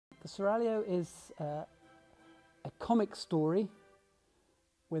Seraglio is a comic story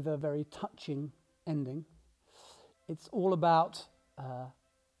with a very touching ending. It's all about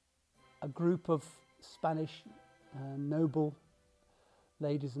a group of Spanish noble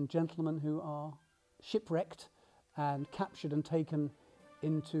ladies and gentlemen who are shipwrecked and captured and taken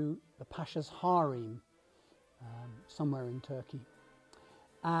into the Pasha's harem somewhere in Turkey.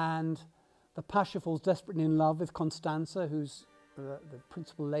 And the Pasha falls desperately in love with Constanza, who's the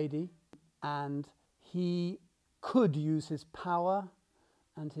principal lady, and he could use his power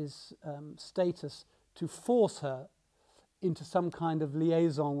and his status to force her into some kind of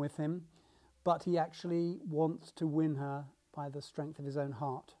liaison with him, but he actually wants to win her by the strength of his own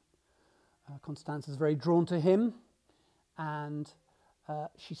heart. Constanza is very drawn to him, and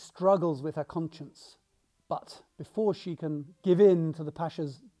she struggles with her conscience. But before she can give in to the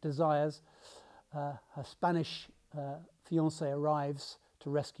Pasha's desires, her Spanish fiancé arrives to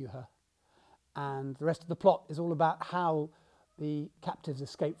rescue her. And the rest of the plot is all about how the captives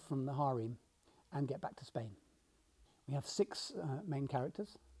escape from the harem and get back to Spain. We have six main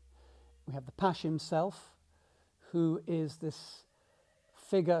characters. We have the Pasha himself, who is this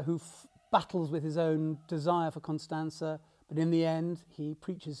figure who battles with his own desire for Constanza, but in the end he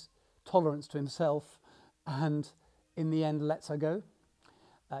preaches tolerance to himself and in the end lets her go.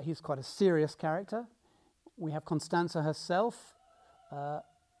 He's quite a serious character. We have Constanza herself,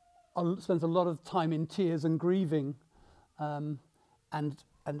 spends a lot of time in tears and grieving, and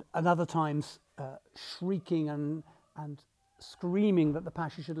other times shrieking and screaming that the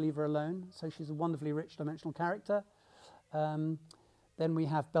Pasha should leave her alone. So she's a wonderfully rich dimensional character. Then we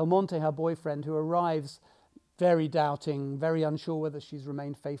have Belmonte, her boyfriend, who arrives very doubting, very unsure whether she's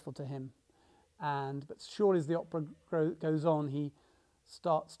remained faithful to him. But surely as the opera goes on, he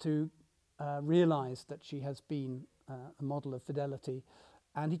starts to realise that she has been a model of fidelity,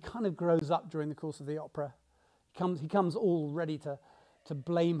 and he kind of grows up during the course of the opera. He comes all ready to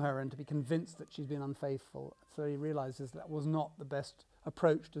blame her and to be convinced that she's been unfaithful. So he realises that was not the best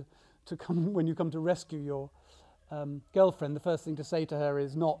approach to come when you come to rescue your girlfriend. The first thing to say to her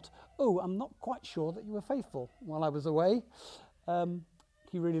is not, "Oh, I'm not quite sure that you were faithful while I was away."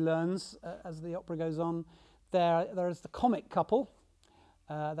 He really learns as the opera goes on. There is the comic couple.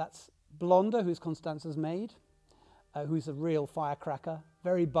 That's Blonda, who's Constanza's maid, who's a real firecracker,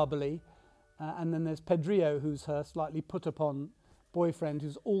 very bubbly. And then there's Pedrillo, who's her slightly put-upon boyfriend,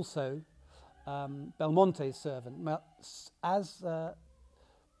 who's also Belmonte's servant. As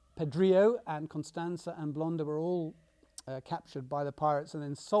Pedrillo and Constanza and Blonda were all captured by the pirates and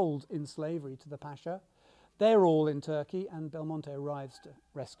then sold in slavery to the Pasha, they're all in Turkey, and Belmonte arrives to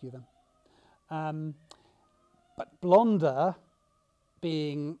rescue them. But Blonda,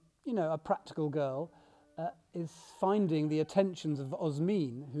 being, a practical girl, is finding the attentions of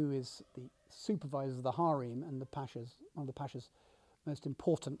Osmin, who is the supervisor of the harem and one of the Pasha's most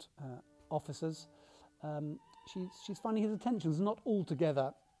important officers. She's finding his attentions not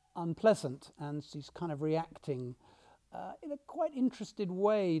altogether unpleasant, and she's kind of reacting in a quite interested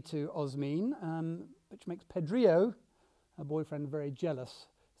way to Osmin, which makes Pedrillo, her boyfriend, very jealous.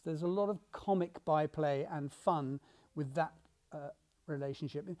 So there's a lot of comic byplay and fun with that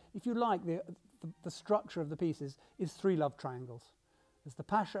relationship. If you like, the structure of the piece is three love triangles. There's the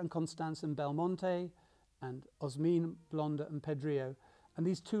Pasha and Constanza and Belmonte, and Osmin, Blonda and Pedrillo. And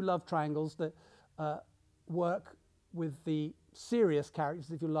these two love triangles that work with the serious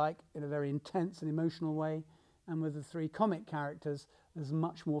characters, if you like, in a very intense and emotional way, and with the three comic characters, there's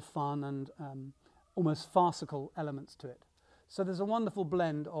much more fun and almost farcical elements to it. So there's a wonderful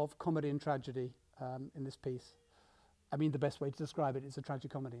blend of comedy and tragedy in this piece. I mean, the best way to describe it is a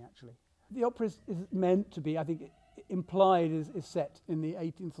tragicomedy, actually. The opera is meant to be, I think, implied is set in the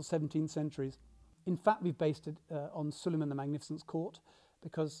 18th or 17th centuries. In fact, we've based it on Suleiman the Magnificent's court,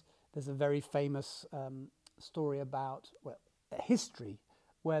 because there's a very famous story about, a history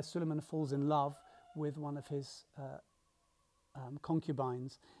where Suleiman falls in love with one of his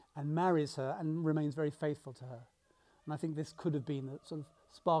concubines and marries her and remains very faithful to her. And I think this could have been the sort of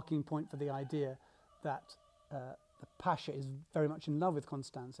sparking point for the idea that the Pasha is very much in love with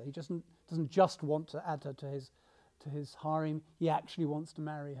Constanza. He doesn't just want to add her to his harem. He actually wants to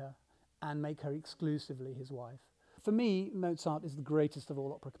marry her and make her exclusively his wife. For me, Mozart is the greatest of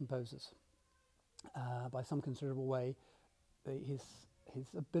all opera composers by some considerable way. His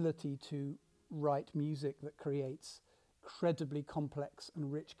ability to write music that creates incredibly complex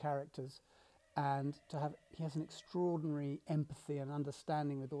and rich characters, and he has an extraordinary empathy and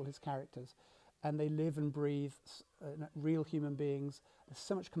understanding with all his characters, and they live and breathe real human beings. There's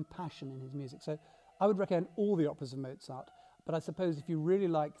so much compassion in his music. So I would recommend all the operas of Mozart. But I suppose if you really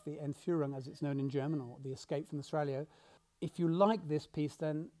like the Entführung, as it's known in German, or the Escape from the Seraglio, if you like this piece,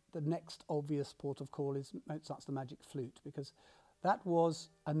 then the next obvious port of call is Mozart's The Magic Flute, because that was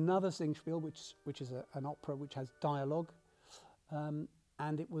another singspiel, which is an opera which has dialogue,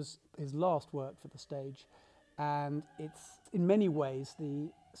 and it was his last work for the stage. And it's, in many ways,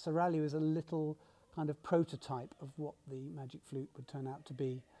 the Seraglio is a little kind of prototype of what the Magic Flute would turn out to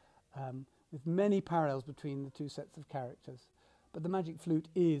be, with many parallels between the two sets of characters. But the Magic Flute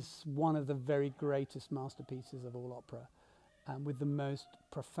is one of the very greatest masterpieces of all opera, with the most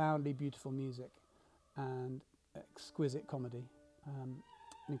profoundly beautiful music and exquisite comedy. An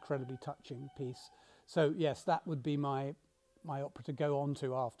incredibly touching piece. So yes, that would be my opera to go on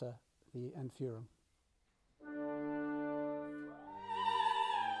to after the Entführung.